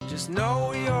Just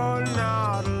know you're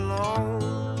not alone,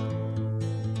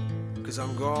 'cause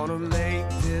I'm gonna make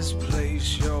this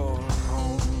place your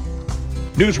home.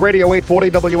 News Radio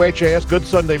 840 WHAS. Good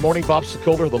Sunday morning. Bob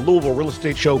Sokoler, the Louisville Real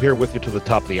Estate Show, here with you to the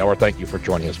top of the hour. Thank you for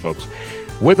joining us, folks.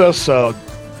 With us for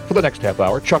the next half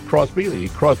hour, Chuck Crosby, the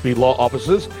Crosby Law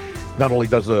Offices. Not only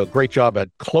does a great job at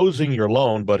closing your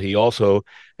loan, but he also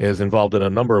is involved in a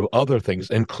number of other things,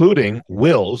 including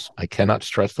wills. I cannot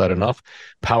stress that enough.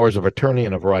 Powers of attorney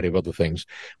and a variety of other things.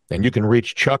 And you can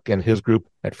reach Chuck and his group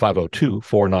at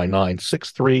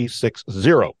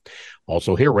 502-499-6360.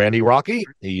 Also here, Randy Rocky.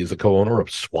 He is the co-owner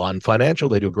of Swan Financial.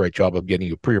 They do a great job of getting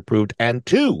you pre-approved and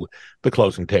to the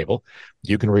closing table.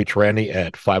 You can reach Randy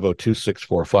at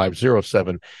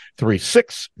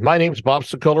 502-645-0736. My name is Bob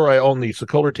Sokoler. I own the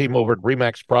Sokoler team over at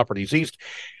RE/MAX Properties East.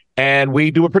 And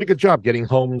we do a pretty good job getting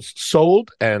homes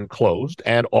sold and closed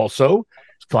and also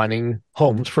finding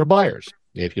homes for buyers.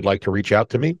 If you'd like to reach out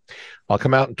to me, I'll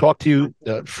come out and talk to you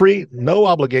free, no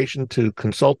obligation to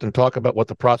consult and talk about what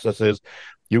the process is.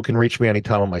 You can reach me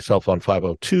anytime on my cell phone,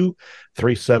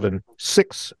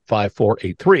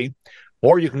 502-376-5483,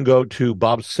 or you can go to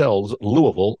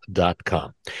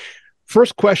bobsellslouisville.com.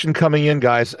 First question coming in,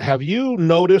 guys. Have you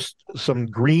noticed some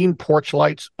green porch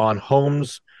lights on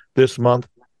homes this month?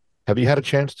 Have you had a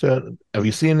chance to, have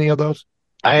you seen any of those?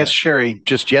 I asked Sherry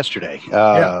just yesterday.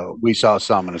 We saw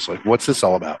some, and it's like, what's this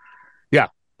all about? Yeah.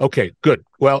 Okay, good.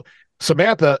 Well,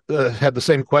 Samantha had the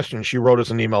same question. She wrote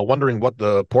us an email wondering what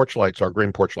the porch lights are,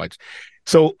 green porch lights.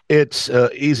 So it's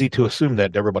easy to assume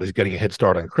that everybody's getting a head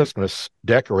start on Christmas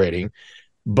decorating,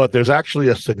 but there's actually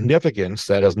a significance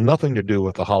that has nothing to do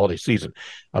with the holiday season.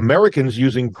 Americans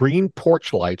using green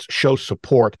porch lights show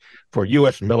support for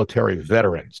U.S. military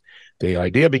veterans. The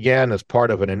idea began as part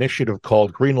of an initiative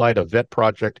called Greenlight a Vet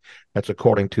Project. That's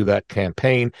according to that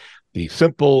campaign. The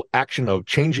simple action of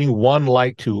changing one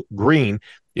light to green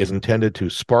is intended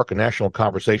to spark a national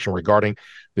conversation regarding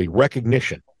the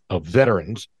recognition of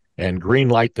veterans and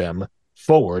greenlight them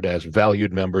forward as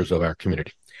valued members of our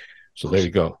community. So there you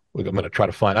go. I'm going to try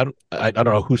to find, I don't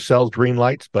know who sells green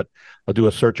lights, but I'll do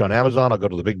a search on Amazon. I'll go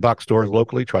to the big box stores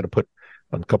locally, try to put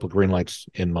a couple of green lights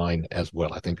in mine as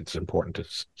well. I think it's important to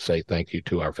say thank you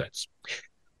to our vets.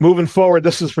 Moving forward,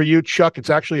 this is for you, Chuck. It's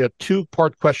actually a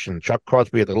two-part question. Chuck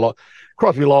Crosby at the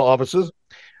Crosby Law Offices.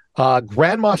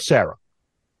 Grandma Sarah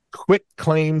quit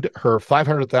claimed her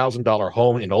 $500,000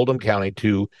 home in Oldham County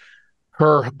to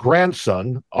her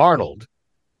grandson, Arnold,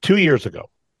 2 years ago.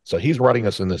 So he's writing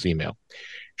us in this email.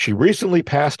 She recently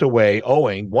passed away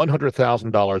owing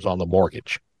 $100,000 on the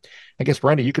mortgage. I guess,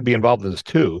 Randy, you could be involved in this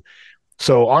too.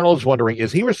 So Arnold's wondering,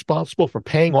 is he responsible for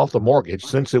paying off the mortgage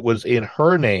since it was in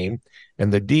her name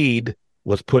and the deed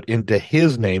was put into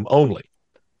his name only?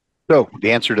 So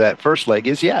the answer to that first leg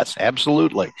is yes,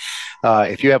 absolutely.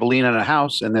 If you have a lien on a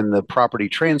house and then the property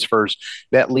transfers,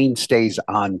 that lien stays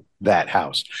on that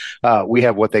house. We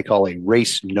have what they call a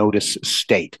race notice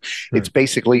state. It's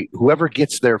basically whoever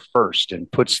gets there first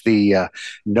and puts the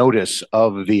notice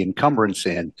of the encumbrance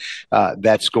in,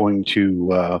 that's going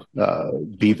to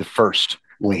be the first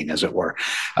lien, as it were.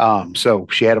 So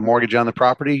she had a mortgage on the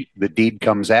property. The deed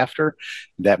comes after.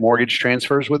 That mortgage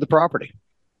transfers with the property.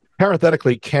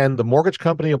 Parenthetically, can the mortgage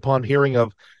company, upon hearing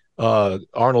of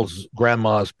Arnold's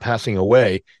grandma's passing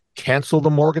away, cancel the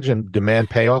mortgage and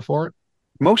demand payoff for it?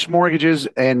 Most mortgages,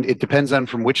 and it depends on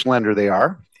from which lender they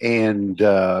are and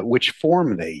which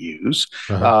form they use,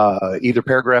 either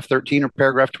paragraph 13 or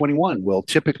paragraph 21 will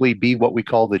typically be what we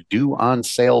call the due on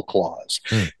sale clause.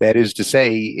 That is to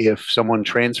say, if someone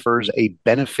transfers a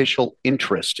beneficial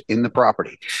interest in the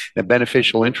property, a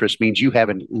beneficial interest means you have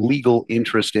a legal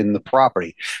interest in the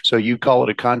property. So you call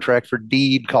it a contract for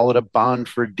deed, call it a bond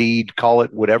for deed, call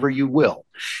it whatever you will.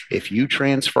 If you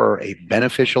transfer a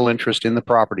beneficial interest in the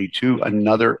property to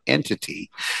another entity,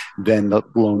 then the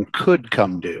loan could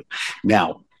come due.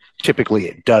 Now, typically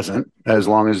it doesn't, as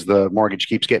long as the mortgage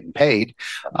keeps getting paid,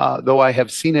 though I have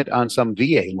seen it on some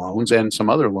VA loans and some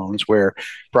other loans where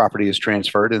property is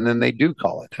transferred and then they do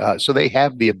call it. So they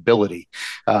have the ability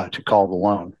to call the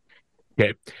loan.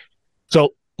 Okay.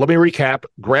 So let me recap.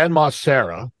 Grandma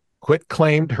Sarah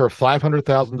claimed her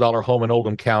 $500,000 home in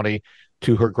Oldham County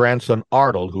to her grandson,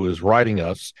 Arnold, who is writing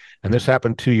us, and this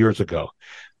happened 2 years ago.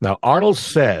 Now, Arnold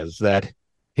says that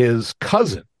his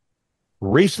cousin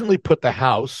recently put the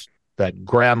house that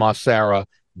Grandma Sarah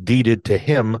deeded to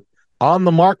him on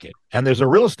the market, and there's a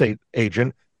real estate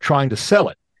agent trying to sell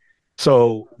it.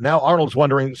 So now Arnold's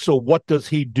wondering, so what does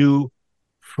he do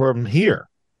from here?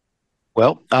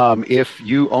 Well, if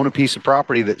you own a piece of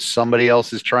property that somebody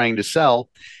else is trying to sell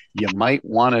you might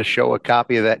want to show a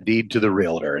copy of that deed to the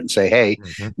realtor and say, hey,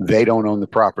 they don't own the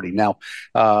property. Now,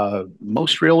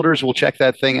 most realtors will check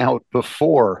that thing out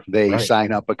before they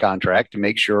sign up a contract to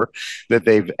make sure that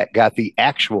they've got the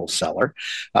actual seller.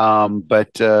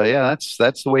 But that's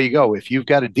the way you go. If you've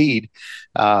got a deed,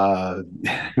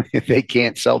 they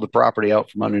can't sell the property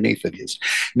out from underneath it.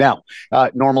 Now,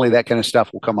 normally that kind of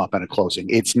stuff will come up in a closing.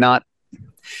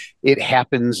 It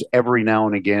happens every now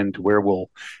and again to where we'll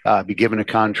be given a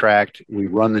contract, we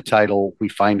run the title, we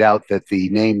find out that the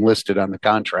name listed on the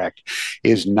contract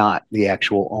is not the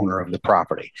actual owner of the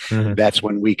property. That's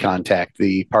when we contact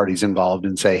the parties involved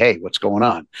and say, hey, what's going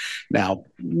on? Now,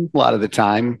 a lot of the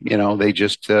time, they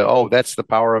just, that's the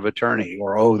power of attorney,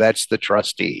 or, oh, that's the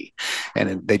trustee.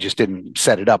 And they just didn't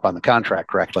set it up on the contract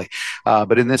correctly.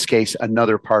 But in this case,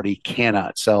 another party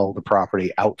cannot sell the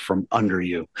property out from under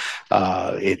you.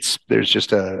 There's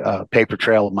just a paper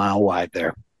trail a mile wide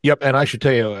there. Yep, and I should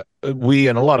tell you, we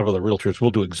and a lot of other realtors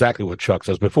will do exactly what Chuck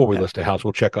says. Before we list a house,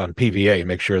 we'll check on PVA and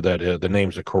make sure that the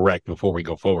names are correct before we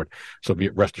go forward. So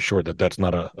rest assured that that's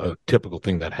not a typical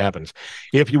thing that happens.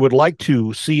 If you would like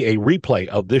to see a replay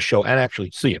of this show and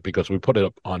actually see it, because we put it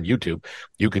up on YouTube,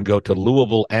 you can go to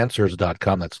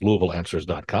LouisvilleAnswers.com. That's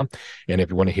LouisvilleAnswers.com. And if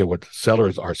you want to hear what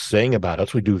sellers are saying about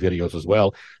us, we do videos as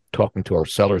well, talking to our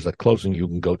sellers at closing. You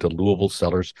can go to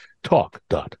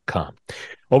LouisvilleSellersTalk.com.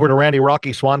 Over to Randy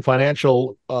Rocky, Swan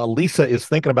Financial. Lisa is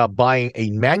thinking about buying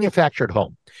a manufactured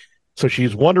home. So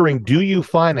she's wondering, do you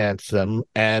finance them,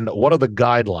 and what are the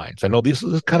guidelines? I know this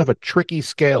is kind of a tricky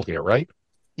scale here, right?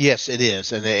 Yes, it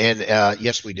is. And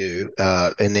yes, we do.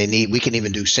 And we can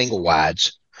even do single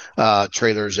wides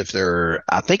trailers if they're,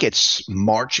 I think it's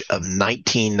March of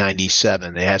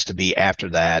 1997. It has to be after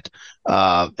that.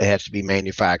 It has to be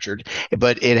manufactured,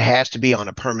 but it has to be on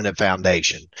a permanent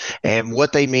foundation. And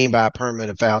what they mean by a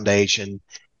permanent foundation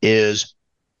is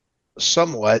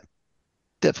somewhat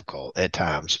difficult at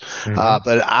times.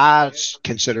 But I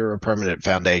consider a permanent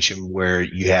foundation where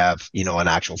you have, an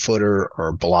actual footer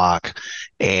or block,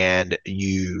 and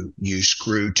you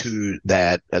screw to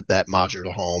that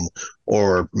modular home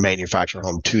or manufactured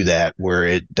home to that, where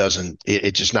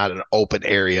it's just not an open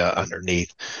area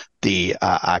underneath the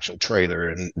actual trailer,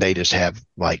 and they just have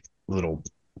like little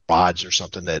rods or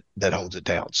something that holds it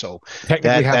down. So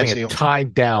technically having it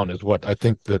tied down is what I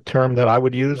think the term that I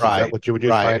would use. Right. Is that what you would use?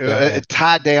 Right.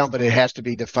 Tied down, but it has to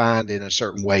be defined in a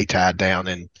certain way, tied down.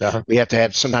 And we have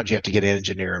to sometimes you have to get an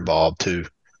engineer involved too.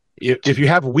 If you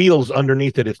have wheels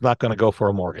underneath it, it's not going to go for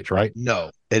a mortgage, right?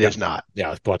 No, it is not.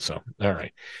 Yeah, I thought so. All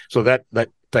right. So that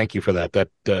thank you for that. That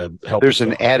helps. There's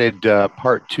an added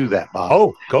part to that, Bob.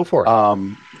 Oh, go for it.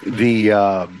 The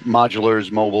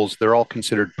modulars, mobiles, they're all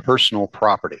considered personal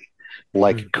property,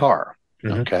 like a car.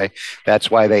 Okay. That's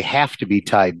why they have to be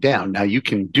tied down. Now, you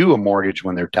can do a mortgage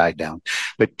when they're tied down,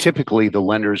 but typically the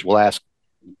lenders will ask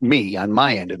me on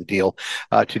my end of the deal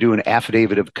to do an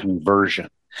affidavit of conversion.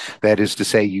 That is to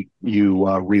say, you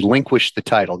relinquish the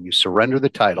title, you surrender the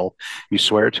title, you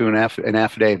swear to an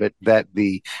affidavit that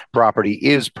the property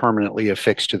is permanently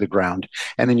affixed to the ground,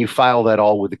 and then you file that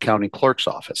all with the county clerk's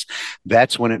office.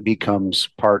 That's when it becomes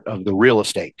part of the real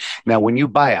estate. Now, when you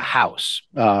buy a house,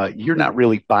 you're not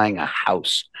really buying a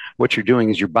house. What you're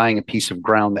doing is you're buying a piece of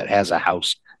ground that has a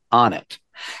house on it.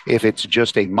 If it's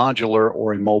just a modular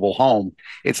or a mobile home,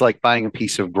 it's like buying a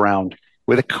piece of ground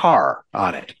with a car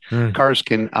on it. Cars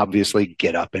can obviously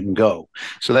get up and go.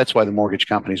 So that's why the mortgage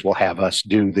companies will have us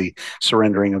do the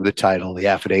surrendering of the title, the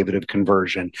affidavit of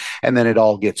conversion, and then it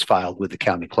all gets filed with the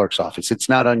county clerk's office. It's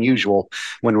not unusual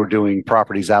when we're doing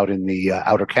properties out in the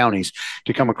outer counties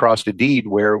to come across a deed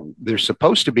where there's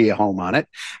supposed to be a home on it,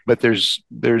 but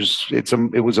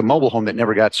it was a mobile home that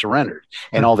never got surrendered,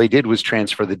 and all they did was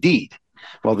transfer the deed.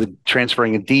 Well,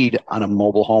 transferring a deed on a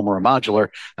mobile home or a modular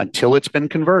until it's been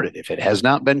converted. If it has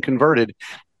not been converted,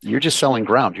 you're just selling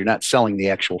ground. You're not selling the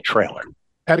actual trailer.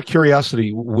 Out of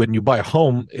curiosity, when you buy a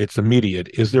home, it's immediate.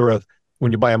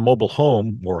 When you buy a mobile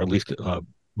home, or at least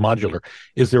modular,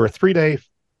 is there a 3-day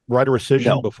right of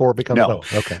rescission before it becomes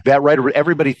okay. That right,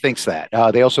 everybody thinks that.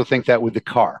 They also think that with the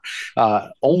car.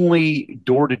 Only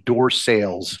door-to-door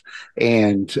sales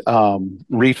and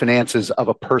refinances of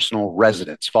a personal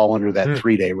residence fall under that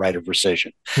 3-day right of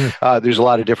rescission. There's a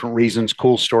lot of different reasons,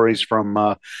 cool stories from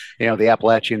the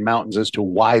Appalachian Mountains as to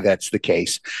why that's the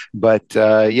case. But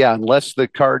unless the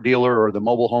car dealer or the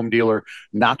mobile home dealer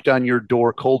knocked on your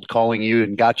door, cold calling you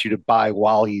and got you to buy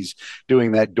while he's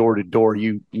doing that door-to-door,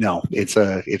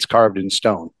 it's carved in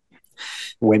stone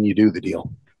when you do the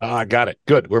deal. Got it.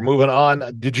 Good. We're moving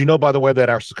on. Did you know, by the way, that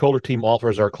our Sokoler team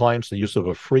offers our clients the use of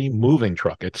a free moving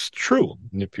truck? It's true.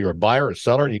 If you're a buyer or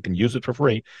seller, you can use it for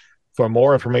free. For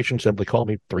more information, simply call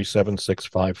me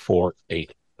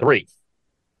 376-5483.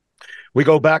 We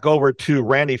go back over to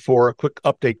Randy for a quick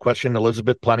update question.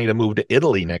 Elizabeth planning to move to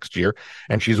Italy next year,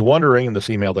 and she's wondering in this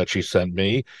email that she sent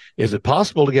me, is it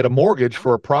possible to get a mortgage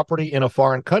for a property in a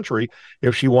foreign country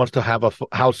if she wants to have a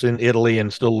house in Italy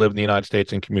and still live in the United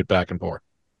States and commute back and forth?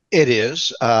 It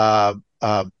is.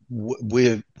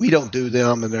 We don't do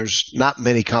them, and there's not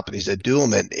many companies that do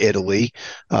them in Italy,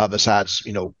 besides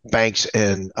banks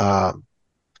and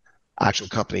actual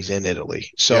companies in Italy.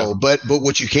 So, yeah. But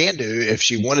what you can do, if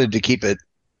she wanted to keep it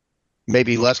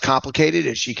maybe less complicated,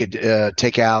 if she could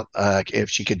if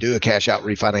she could do a cash out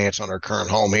refinance on her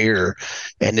current home here,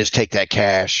 and just take that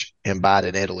cash and buy it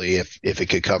in Italy, if it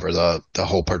could cover the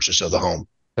whole purchase of the home.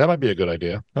 That might be a good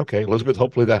idea. Okay, Elizabeth,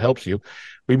 hopefully that helps you.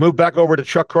 We move back over to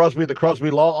Chuck Crosby at the Crosby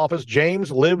Law Office.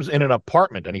 James lives in an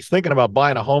apartment, and he's thinking about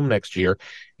buying a home next year.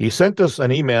 He sent us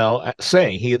an email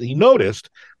saying he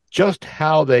noticed just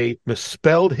how they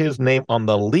misspelled his name on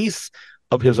the lease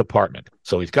of his apartment.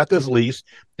 So he's got this lease.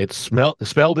 It's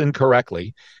spelled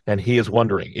incorrectly, and he is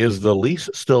wondering, is the lease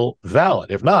still valid?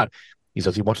 If not, he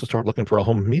says he wants to start looking for a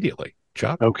home immediately.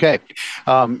 Chuck? Okay.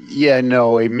 A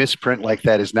misprint like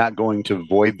that is not going to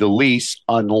void the lease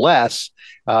unless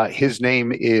his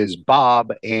name is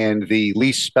Bob and the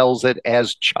lease spells it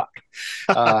as Chuck.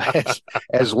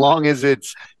 As long as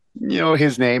it's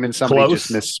his name and somebody Close.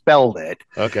 Just misspelled it.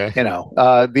 Okay.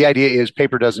 The idea is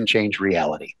paper doesn't change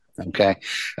reality. Okay.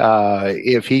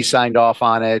 If he signed off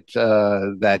on it,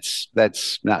 that's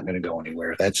not going to go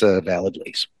anywhere. That's a valid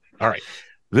lease. All right.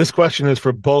 This question is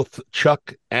for both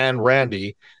Chuck and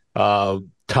Randy.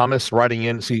 Thomas writing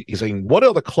in, he's saying, what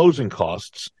are the closing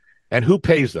costs and who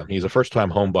pays them? He's a first-time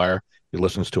home buyer. He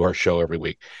listens to our show every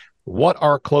week. What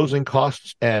are closing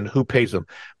costs and who pays them?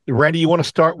 Randy, you want to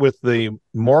start with the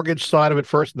mortgage side of it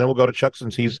first, and then we'll go to Chuck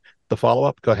since he's the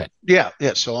follow-up? Go ahead. Yeah.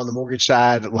 So on the mortgage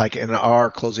side, like in our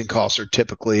closing costs are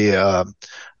typically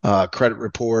credit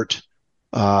report.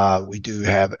 We do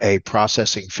have a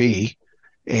processing fee,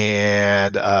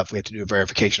 and if we have to do a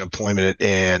verification appointment,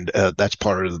 and that's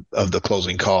part of the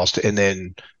closing cost, and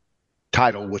then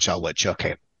title, which I'll let Chuck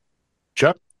handle.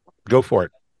 Chuck, go for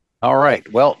it. All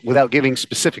right. Well, without giving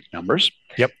specific numbers,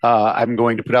 yep. I'm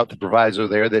going to put out the proviso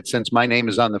there that since my name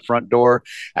is on the front door,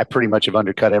 I pretty much have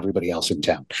undercut everybody else in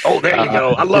town. Oh, there you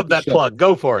go. I love that plug.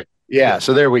 Go for it. Yeah.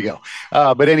 So there we go.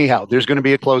 But anyhow, there's going to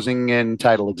be a closing and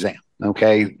title exam.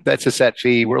 Okay, that's a set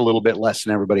fee. We're a little bit less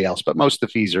than everybody else, but most of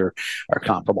the fees are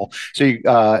comparable. So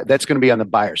that's going to be on the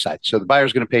buyer side. So the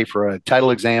buyer's going to pay for a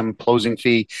title exam, closing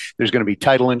fee. There's going to be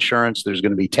title insurance. There's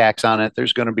going to be tax on it.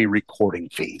 There's going to be recording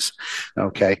fees.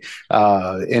 Okay,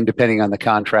 and depending on the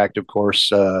contract, of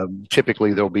course,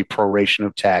 typically there'll be proration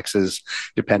of taxes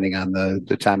depending on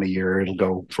the time of year. It'll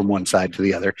go from one side to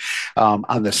the other.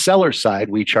 On the seller side,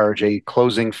 we charge a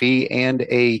closing fee and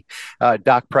a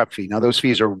doc prep fee. Now those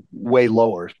fees are way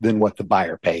lower than what the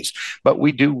buyer pays, but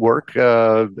we do work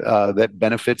that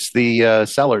benefits the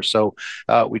seller. So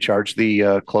we charge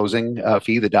the closing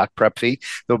fee, the doc prep fee.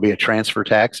 There'll be a transfer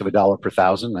tax of $1 per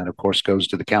thousand. That of course goes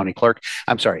to the county clerk.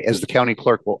 I'm sorry, as the county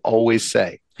clerk will always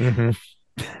say,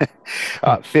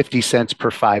 50 cents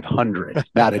per 500,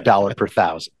 not $1 per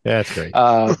thousand. That's great.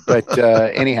 But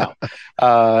anyhow,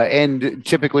 and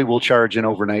typically we'll charge an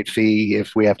overnight fee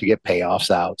if we have to get payoffs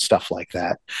out, stuff like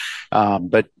that.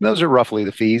 But those are roughly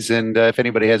the fees. And if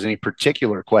anybody has any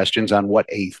particular questions on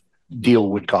what a deal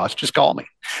would cost, just call me.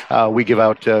 We give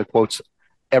out quotes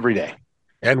every day.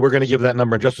 And we're going to give that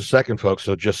number in just a second, folks.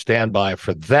 So just stand by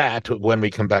for that when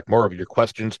we come back. More of your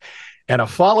questions and a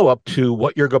follow-up to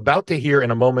what you're about to hear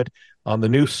in a moment on the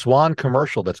new Swan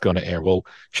commercial that's going to air. We'll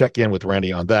check in with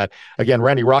Randy on that. Again,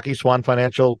 Randy Rocky, Swan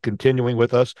Financial, continuing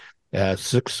with us.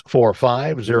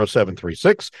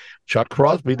 645-0736. Chuck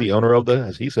Crosby, the owner of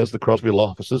as he says, the Crosby Law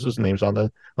Offices. His name's on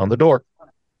the door.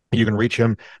 You can reach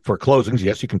him for closings.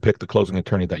 Yes, you can pick the closing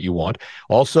attorney that you want.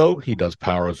 Also, he does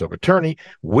powers of attorney,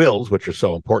 wills, which are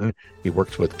so important. He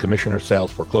works with commissioner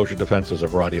sales, foreclosure defenses, a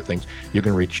variety of things. You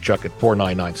can reach Chuck at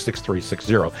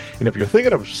 499-6360. And if you're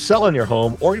thinking of selling your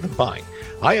home or even buying,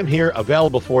 I am here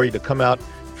available for you to come out.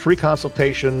 Free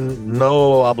consultation,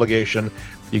 no obligation.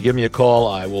 You give me a call,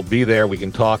 I will be there. We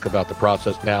can talk about the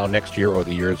process now, next year, or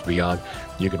the years beyond.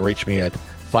 You can reach me at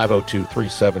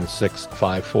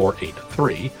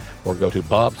 502-376-5483 or go to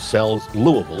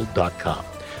bobsellslouisville.com.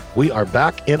 We are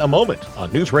back in a moment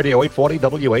on News Radio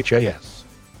 840 WHAS.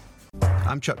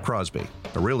 I'm Chuck Crosby.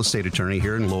 a real estate attorney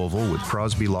here in Louisville with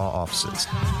Crosby Law Offices.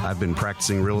 I've been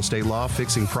practicing real estate law,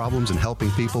 fixing problems, and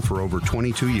helping people for over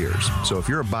 22 years. So if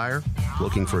you're a buyer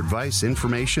looking for advice,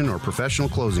 information, or professional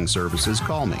closing services,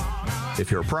 call me. If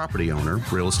you're a property owner,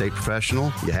 real estate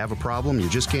professional, you have a problem, you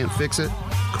just can't fix it,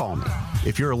 call me.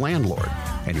 If you're a landlord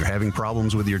and you're having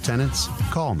problems with your tenants,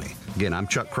 call me. Again, I'm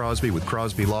Chuck Crosby with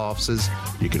Crosby Law Offices.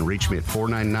 You can reach me at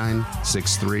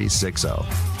 499-6360.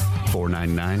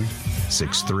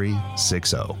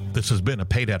 499-6360. This has been a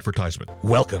paid advertisement.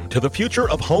 Welcome to the future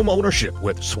of home ownership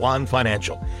with Swan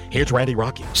Financial. Here's Randy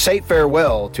Rocky. Say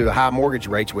farewell to high mortgage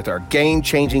rates with our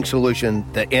game-changing solution,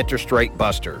 the Interest Rate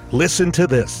Buster. Listen to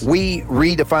this. We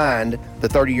redefined the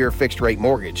 30-year fixed-rate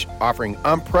mortgage, offering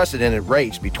unprecedented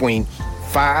rates between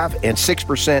 5 and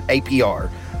 6% APR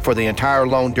for the entire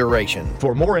loan duration.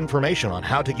 For more information on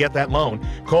how to get that loan,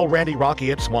 call Randy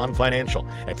Rocky at Swan Financial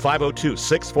at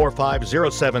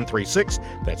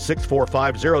 502-645-0736. That's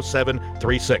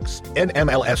 645-0736.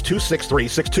 NMLS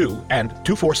 26362 and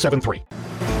 2473.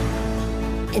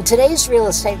 In today's real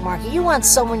estate market, you want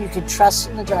someone you can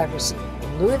trust in the driver's seat.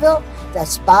 In Louisville,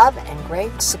 that's Bob and Greg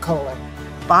Sokoler.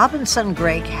 Bob and Son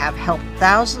Greg have helped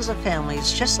thousands of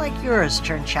families just like yours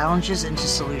turn challenges into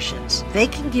solutions. They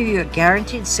can give you a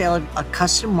guaranteed sale of a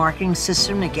custom marketing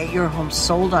system to get your home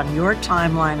sold on your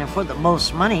timeline and for the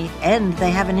most money, and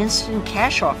they have an instant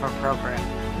cash offer program.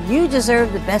 You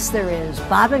deserve the best there is.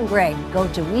 Bob and Greg, go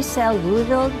to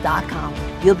WeSellLouisville.com.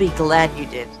 You'll be glad you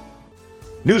did.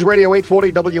 News Radio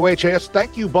 840 WHAS.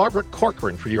 Thank you, Barbara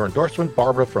Corcoran, for your endorsement.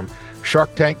 Barbara from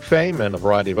Shark Tank fame and a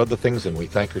variety of other things, and we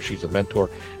thank her. She's a mentor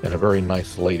and a very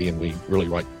nice lady, and we really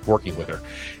like working with her.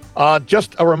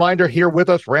 Just a reminder here with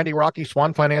us, Randy Rocky,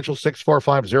 Swan Financial,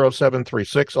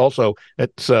 645-0736. Also,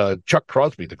 it's Chuck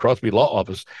Crosby, the Crosby Law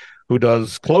Office, who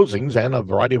does closings and a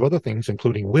variety of other things,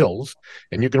 including wills.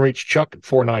 And you can reach Chuck at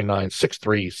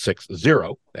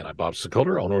 499-6360. And I'm Bob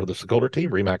Sokoler, owner of the Sokoler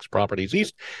team, Remax Properties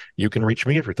East. You can reach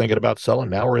me if you're thinking about selling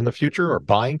now or in the future or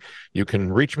buying. You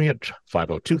can reach me at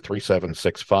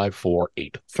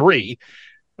 502-376-5483.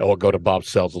 Or go to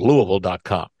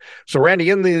bobsellslouisville.com. So, Randy,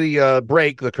 in the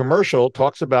break, the commercial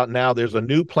talks about now there's a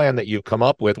new plan that you've come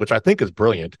up with, which I think is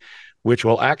brilliant, which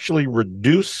will actually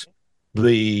reduce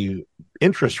the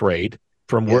interest rate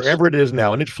from wherever it is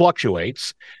now, and it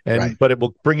fluctuates, and but it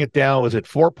will bring it down. Is it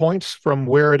 4 points from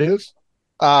where it is?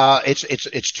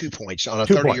 It's 2 points on a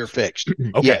 30-year fixed.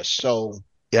 Okay. Yes. So,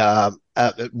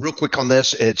 real quick on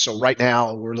this, so right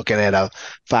now we're looking at a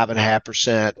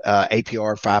 5.5%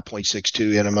 APR,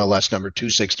 5.62 NMLS number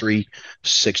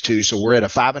 26362. So we're at a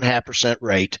 5.5%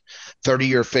 rate,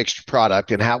 30-year fixed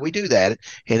product, and how we do that,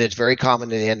 and it's very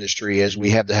common in the industry, is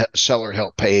we have the seller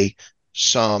help pay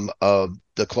some of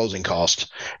the closing costs,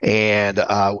 and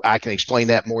I can explain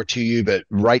that more to you, but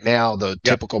right now the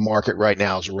typical market right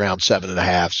now is around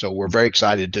 7.5. So we're very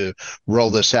excited to roll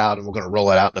this out, and we're going to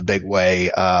roll it out in a big way.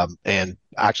 And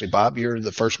actually, Bob, you're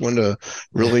the first one to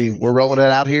really, we're rolling it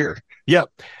out here. Yeah.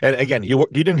 And again, you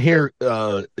didn't hear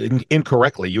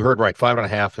incorrectly. You heard right,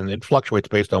 5.5, and it fluctuates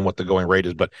based on what the going rate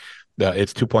is, but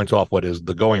it's 2 points off what is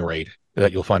the going rate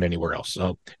that you'll find anywhere else.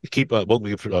 So keep, we'll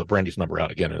give Brandy's number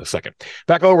out again in a second.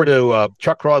 Back over to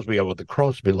Chuck Crosby with the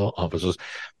Crosby Law Offices.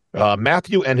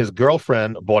 Matthew and his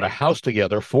girlfriend bought a house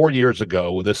together 4 years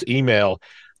ago. With this email,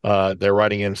 they're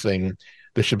writing in saying,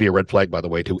 this should be a red flag, by the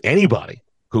way, to anybody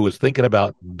who is thinking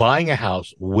about buying a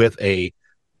house with a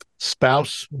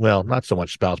spouse, well, not so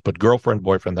much spouse, but girlfriend,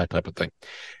 boyfriend, that type of thing.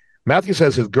 Matthew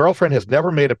says his girlfriend has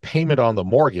never made a payment on the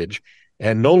mortgage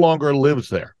and no longer lives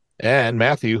there. And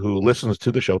Matthew, who listens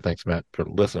to the show, thanks, Matt, for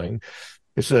listening,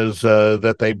 he says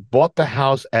that they bought the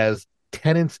house as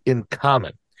tenants in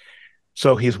common.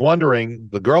 So he's wondering,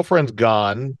 the girlfriend's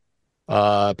gone.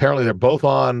 Apparently, they're both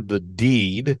on the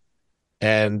deed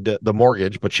and the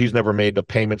mortgage, but she's never made a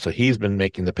payment, so he's been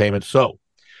making the payment. So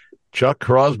Chuck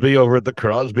Crosby over at the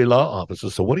Crosby Law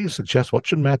Offices. So what do you suggest? What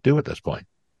should Matt do at this point?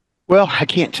 Well, I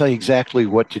can't tell you exactly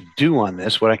what to do on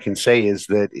this. What I can say is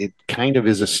that it kind of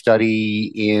is a study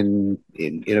in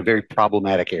a very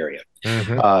problematic area.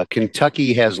 Mm-hmm.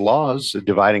 Kentucky has laws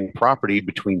dividing property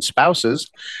between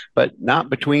spouses, but not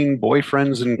between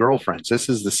boyfriends and girlfriends. This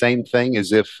is the same thing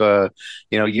as if,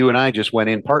 you and I just went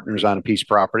in partners on a piece of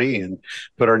property and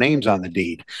put our names on the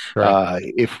deed.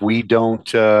 Right. If we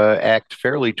don't act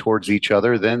fairly towards each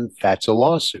other, then that's a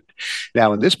lawsuit.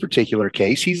 Now, in this particular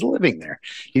case, he's living there.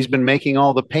 He's been making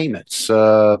all the payments.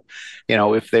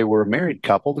 If they were a married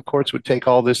couple, the courts would take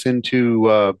all this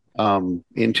into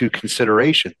into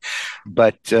consideration.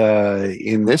 But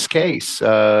in this case,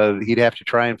 he'd have to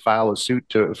try and file a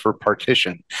suit for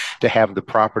partition to have the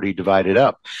property divided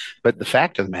up. But the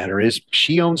fact of the matter is,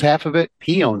 she owns half of it,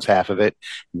 he owns half of it.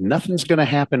 Nothing's going to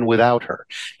happen without her.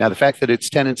 Now, the fact that it's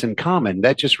tenants in common,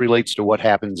 that just relates to what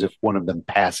happens if one of them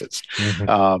passes.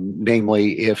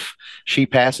 Namely, if she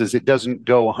passes, it doesn't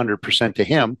go 100% to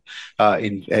him,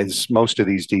 as most of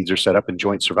these deeds are set up in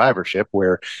joint survivorship,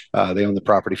 where they own the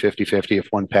property 50-50. If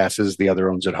one passes, the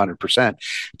other owns it 100%.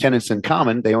 Tenants in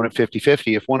common, they own it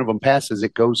 50-50. If one of them passes,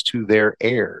 it goes to their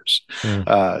heirs.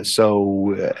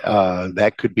 So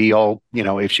that could be all,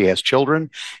 if she has children,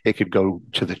 it could go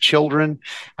to the children.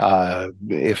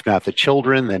 If not the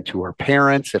children, then to her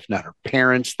parents. If not her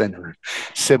parents, then her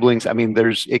siblings. I mean,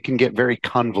 it can get very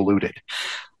convoluted.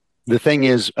 The thing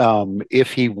is,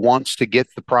 if he wants to get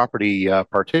the property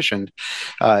partitioned,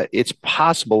 it's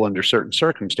possible under certain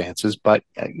circumstances, but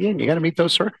again, you got to meet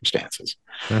those circumstances.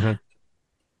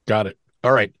 Got it.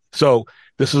 All right. So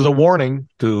this is a warning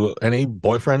to any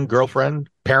boyfriend, girlfriend,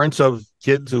 parents of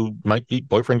kids who might be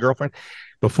boyfriend, girlfriend.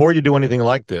 Before you do anything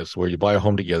like this, where you buy a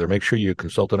home together, make sure you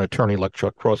consult an attorney like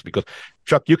Chuck Cross, because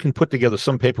Chuck, you can put together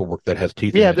some paperwork that has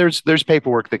teeth. Yeah, there's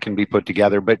paperwork that can be put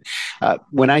together, but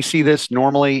when I see this,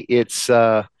 normally it's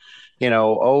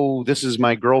oh, this is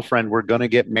my girlfriend, we're going to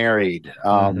get married.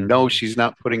 No, she's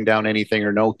not putting down anything,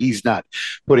 or no, he's not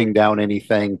putting down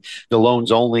anything. The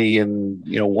loan's only in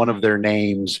one of their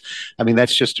names. I mean,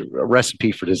 that's just a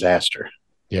recipe for disaster.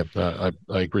 Yeah, I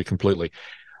agree completely.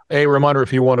 A reminder,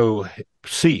 if you want to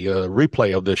see a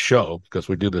replay of this show, because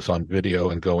we do this on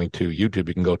video and going to YouTube,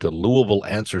 you can go to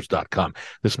LouisvilleAnswers.com.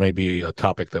 This may be a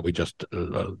topic that we just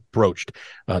broached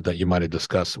that you might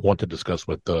want to discuss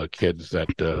with kids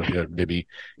that maybe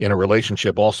in a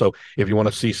relationship. Also, if you want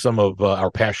to see some of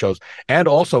our past shows and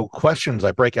also questions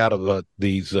I break out of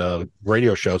these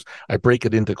radio shows, I break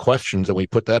it into questions and we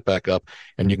put that back up,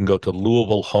 and you can go to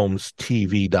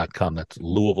LouisvilleHomesTV.com. That's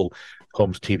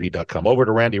LouisvilleHomesTV.com. Over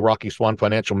to Randy Rocky Swan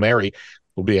Financial. Mary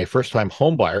will be a first-time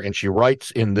home buyer, and she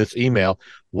writes in this email,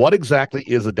 what exactly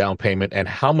is a down payment and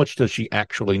how much does she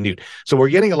actually need? So we're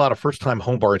getting a lot of first-time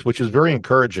home buyers, which is very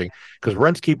encouraging because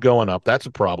rents keep going up. That's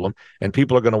a problem, and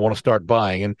people are going to want to start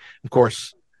buying. And, of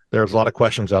course, there's a lot of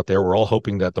questions out there. We're all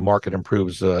hoping that the market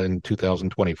improves in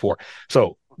 2024.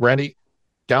 So, Randy,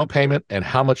 down payment, and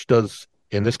how much does,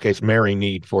 in this case, Mary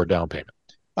need for a down payment?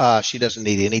 She doesn't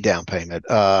need any down payment.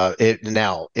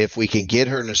 Now, if we can get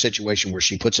her in a situation where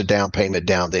she puts a down payment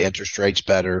down, the interest rate's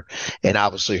better, and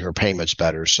obviously her payment's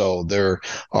better. So there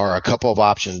are a couple of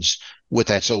options with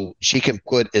that. So she can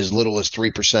put as little as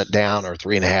 3% down or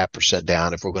 3.5%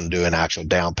 down if we're going to do an actual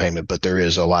down payment. But there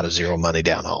is a lot of zero money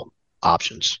down home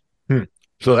options.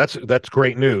 So that's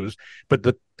great news.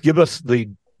 But give us the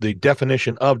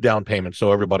definition of down payment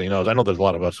so everybody knows. I know there's a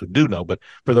lot of us who do know, but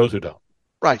for those who don't.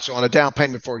 Right. So on a down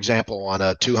payment, for example, on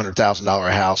a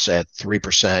 $200,000 house at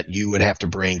 3%, you would have to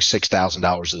bring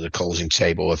 $6,000 to the closing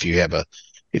table if you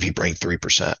bring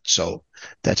 3%. So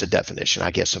that's a definition, I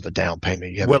guess, of a down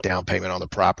payment. You have a down payment on the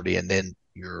property, and then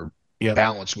your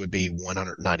balance would be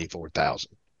 $194,000.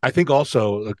 I think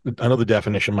also another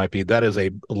definition might be that is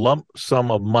a lump sum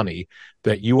of money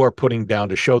that you are putting down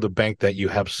to show the bank that you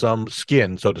have some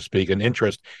skin, so to speak, an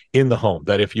interest in the home.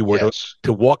 That if you were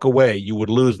to walk away, you would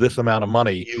lose this amount of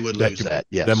money. You would lose that.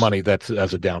 Yes, the money that's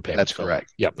as a down payment. That's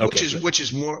correct. Yeah. Okay. Which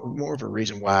is more of a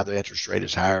reason why the interest rate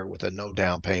is higher with a no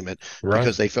down payment,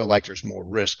 because they feel like there's more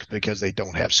risk because they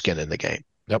don't have skin in the game.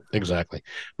 Yep, exactly.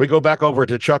 We go back over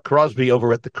to Chuck Crosby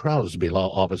over at the Crosby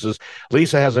Law Offices.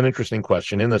 Lisa has an interesting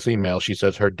question in this email. She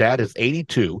says her dad is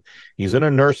 82. He's in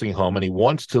a nursing home, and he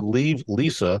wants to leave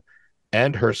Lisa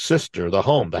and her sister the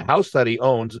home. The house that he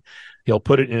owns, he'll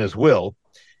put it in his will,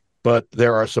 but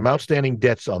there are some outstanding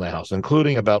debts on the house,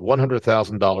 including about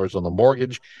 $100,000 on the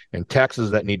mortgage and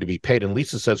taxes that need to be paid. And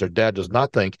Lisa says her dad does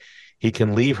not think he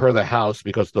can leave her the house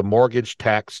because the mortgage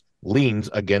tax liens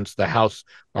against the house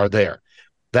are there.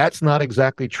 That's not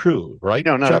exactly true, right?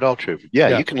 No, not Chuck? at all true.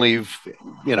 Yeah, you can leave,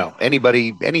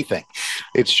 anybody, anything.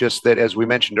 It's just that, as we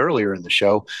mentioned earlier in the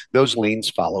show, those liens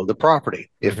follow the property.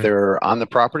 If they're on the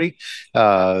property,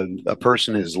 a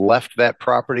person has left that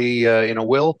property in a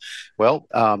will,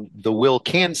 the will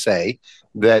can say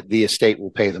that the estate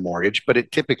will pay the mortgage, but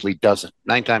it typically doesn't.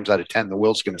 9 times out of 10, the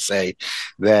will's going to say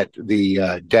that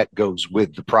the debt goes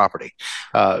with the property.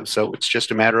 So it's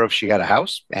just a matter of she got a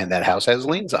house, and that house has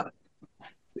liens on it.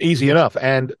 Easy enough.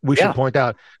 And we should point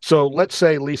out, so let's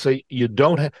say, Lisa, you've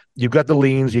got the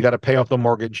liens, you got to pay off the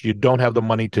mortgage, you don't have the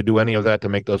money to do any of that to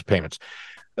make those payments.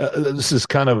 This is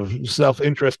kind of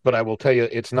self-interest, but I will tell you,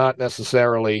 it's not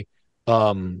necessarily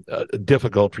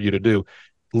difficult for you to do.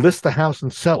 List the house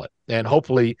and sell it, and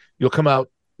hopefully you'll come out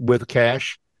with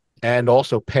cash and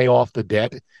also pay off the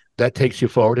debt. That takes you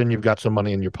forward, and you've got some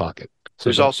money in your pocket. So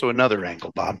there's also another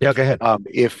angle, Bob. Yeah, go ahead.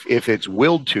 If it's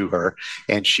willed to her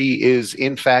and she is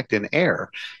in fact an heir,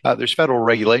 there's federal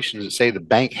regulations that say the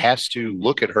bank has to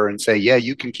look at her and say, yeah,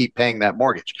 you can keep paying that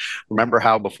mortgage. Remember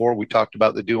how before we talked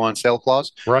about the due on sale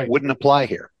clause? Right. Wouldn't apply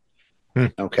here.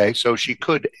 Okay, so she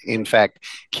could, in fact,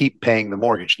 keep paying the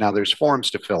mortgage. Now, there's forms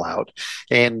to fill out,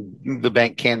 and the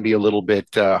bank can be a little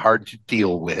bit hard to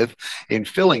deal with in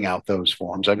filling out those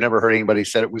forms. I've never heard anybody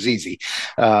say it was easy,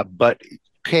 but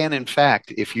can, in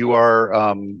fact, if you are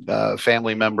a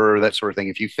family member, that sort of thing,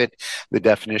 if you fit the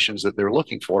definitions that they're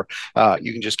looking for,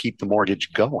 you can just keep the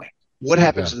mortgage going. What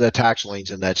happens to the tax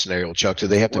liens in that scenario, Chuck? Do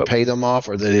they have to pay them off,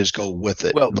 or do they just go with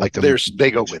it? Well, they go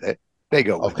with it. They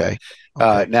go with it.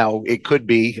 Now, it could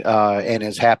be, and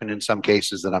has happened in some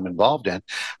cases that I'm involved in,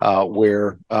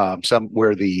 where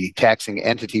the taxing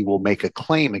entity will make a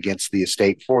claim against the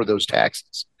estate for those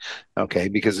taxes. Okay,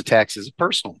 because the tax is a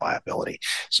personal liability.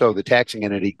 So the taxing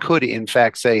entity could, in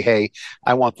fact, say, "Hey,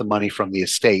 I want the money from the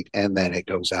estate," and then it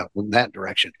goes out in that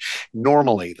direction.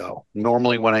 Normally,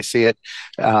 when I see it,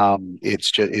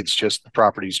 it's just the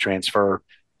properties transfer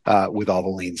with all the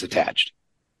liens attached.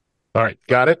 All right,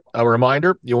 got it. A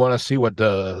reminder, you want to see what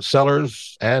the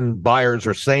sellers and buyers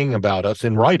are saying about us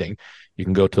in writing, you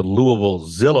can go to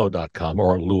LouisvilleZillow.com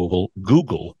or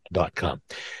LouisvilleGoogle.com.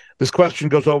 This question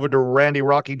goes over to Randy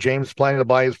Rocky. James planning to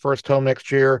buy his first home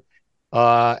next year,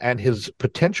 and his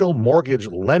potential mortgage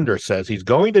lender says he's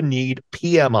going to need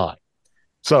PMI.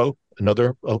 So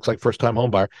another, looks like first-time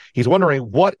home buyer. He's wondering,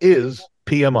 what is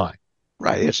PMI?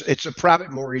 Right. It's a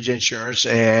private mortgage insurance,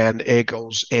 and it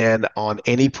goes in on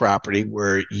any property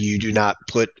where you do not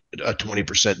put a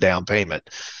 20% down payment.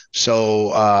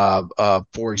 So,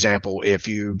 for example, if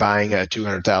you're buying a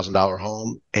 $200,000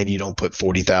 home and you don't put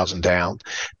 $40,000 down,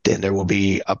 then there will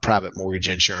be a private mortgage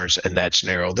insurance in that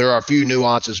scenario. There are a few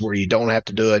nuances where you don't have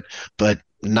to do it, but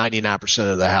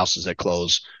 99% of the houses that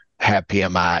close have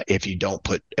PMI if you don't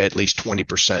put at least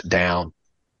 20% down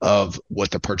of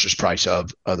what the purchase price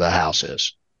of the house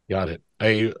is. Got it.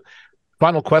 A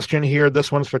final question here.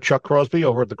 This one's for Chuck Crosby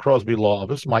over at the Crosby Law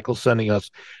Office. Michael's sending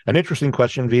us an interesting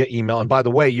question via email. And by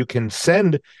the way, you can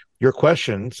send your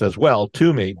questions as well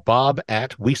to me,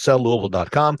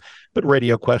 bob@WeSellLouisville.com. Put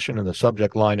radio question in the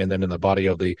subject line, and then in the body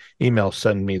of the email,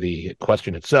 send me the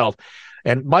question itself.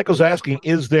 And Michael's asking,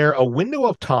 is there a window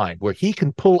of time where he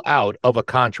can pull out of a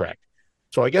contract?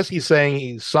 So I guess he's saying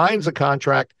he signs a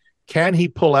contract. Can he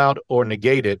pull out or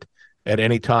negate it at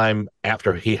any time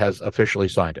after he has officially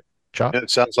signed it? Chuck?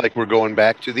 It sounds like we're going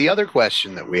back to the other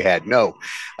question that we had. No,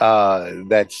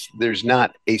 there's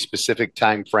not a specific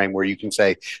time frame where you can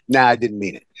say, "Nah, I didn't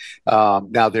mean it."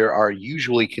 Now, there are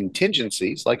usually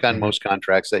contingencies, like on most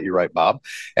contracts that you're right, Bob.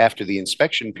 After the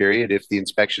inspection period, if the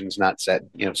inspection's not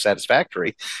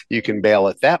satisfactory, you can bail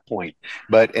at that point.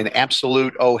 But an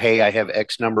absolute, "Oh, hey, I have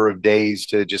X number of days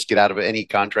to just get out of any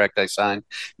contract I sign,"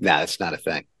 nah, that's not a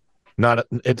thing. But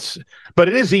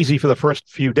it is easy for the first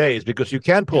few days because you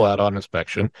can pull out on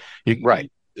inspection.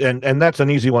 Right. And that's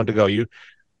an easy one to go.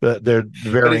 They're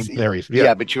varying areas.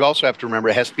 Yeah, but you also have to remember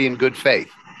it has to be in good faith.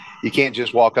 You can't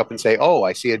just walk up and say, "Oh,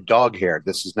 I see a dog hair.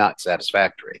 This is not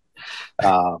satisfactory."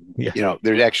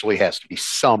 There actually has to be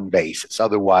some basis.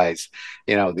 Otherwise,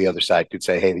 the other side could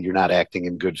say, "Hey, you're not acting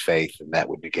in good faith," and that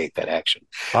would negate that action.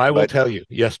 I will tell you,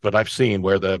 yes, but I've seen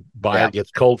where the buyer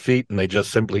gets cold feet and they just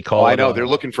simply call. I know they're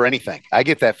looking for anything. I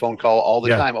get that phone call all the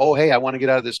time. "Oh, hey, I want to get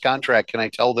out of this contract. Can I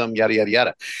tell them yada yada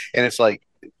yada?" And it's like,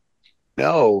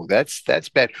 no, that's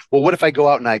bad. Well, what if I go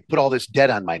out and I put all this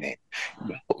debt on my name?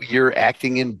 You're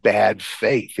acting in bad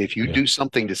faith. If you do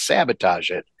something to sabotage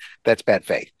it, that's bad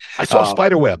faith. I saw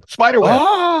Spiderweb.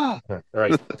 Ah! All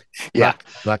right. Yeah.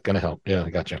 Not going to help. Yeah, I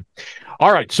got you.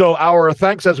 All right. So our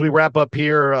thanks as we wrap up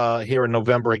here in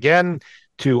November again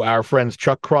to our friends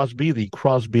Chuck Crosby, the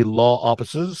Crosby Law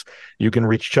Offices. You can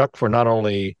reach Chuck for not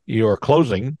only your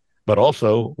closing, but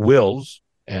also wills.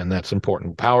 And that's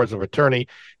important. Powers of attorney,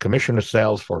 commission of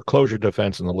sales, foreclosure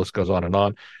defense, and the list goes on and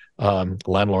on.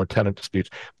 Landlord-tenant disputes.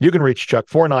 You can reach Chuck,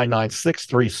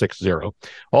 499-6360.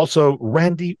 Also,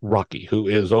 Randy Rocky, who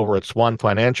is over at Swan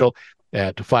Financial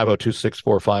at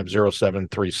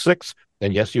 502-645-0736.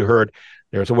 And yes, you heard,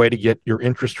 there's a way to get your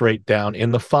interest rate down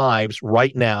in the fives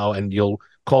right now, and you'll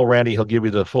call Randy. He'll give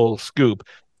you the full scoop.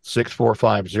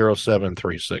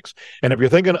 645-0736. And if you're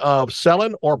thinking of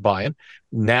selling or buying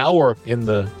now or in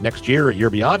the next year or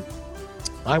year beyond,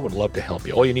 I would love to help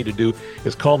you. All you need to do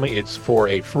is call me. It's for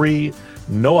a free,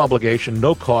 no obligation,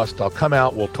 no cost. I'll come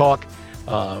out, we'll talk,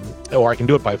 or I can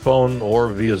do it by phone or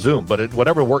via Zoom, but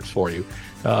whatever works for you.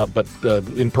 But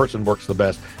in person works the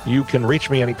best. You can reach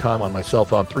me anytime on my cell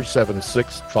phone,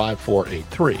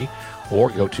 376-5483, or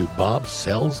go to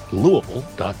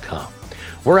bobsellslouisville.com.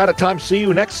 We're out of time. See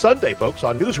you next Sunday, folks,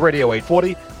 on News Radio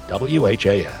 840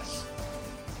 WHAS.